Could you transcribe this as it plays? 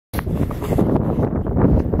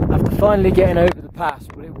finally getting over the pass,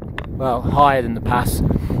 but well, higher than the pass,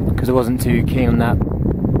 because I wasn't too keen on that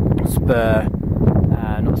spur,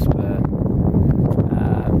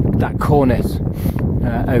 that cornice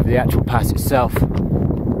over the actual pass itself.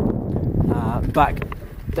 Back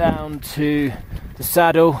down to the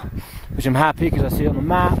saddle, which I'm happy because I see it on the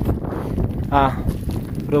map,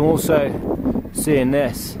 but I'm also seeing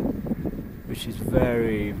this, which is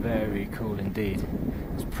very, very cool indeed.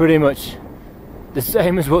 It's pretty much the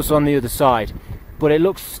same as what's on the other side, but it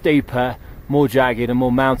looks steeper, more jagged and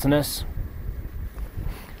more mountainous.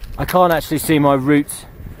 I can't actually see my route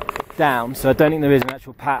down, so I don't think there is an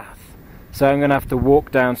actual path, so I'm going to have to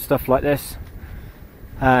walk down stuff like this,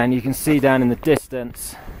 and you can see down in the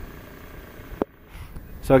distance.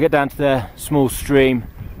 So I get down to the small stream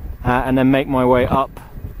and then make my way up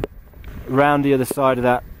around the other side of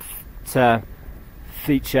that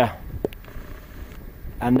feature,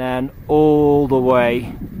 and then all the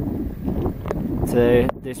way to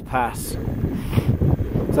this pass.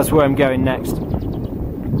 So that's where I'm going next.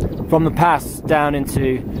 From the pass down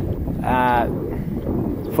into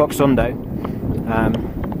Phoksundo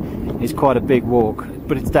is quite a big walk,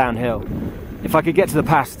 but it's downhill. If I could get to the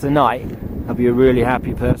pass tonight, I'd be a really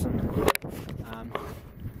happy person.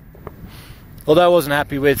 Although I wasn't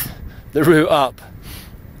happy with the route up,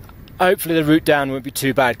 hopefully the route down won't be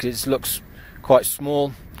too bad, because it looks quite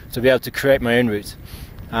small to be able to create my own route.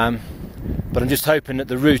 But I'm just hoping that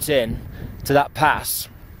the route in to that pass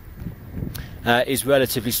is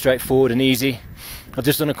relatively straightforward and easy. I've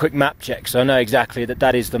just done a quick map check, so I know exactly that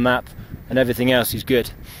that is the map and everything else is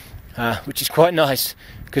good, which is quite nice,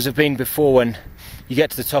 because I've been before when you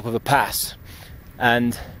get to the top of a pass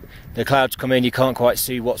and the clouds come in, you can't quite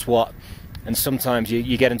see what's what, and sometimes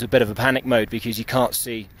you get into a bit of a panic mode because you can't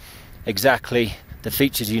see exactly the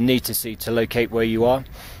features you need to see to locate where you are.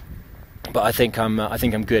 But I think I'm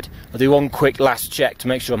good. I'll do one quick last check to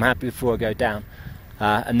make sure I'm happy before I go down,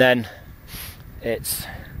 and then it's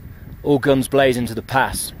all guns blazing to the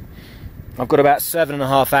pass. I've got about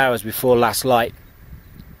 7.5 hours before last light.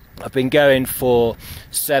 I've been going for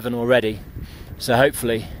 7 already, so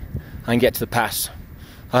hopefully I can get to the pass.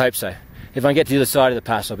 I hope so. If I can get to the other side of the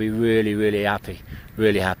pass, I'll be really, really happy.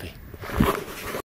 Really happy.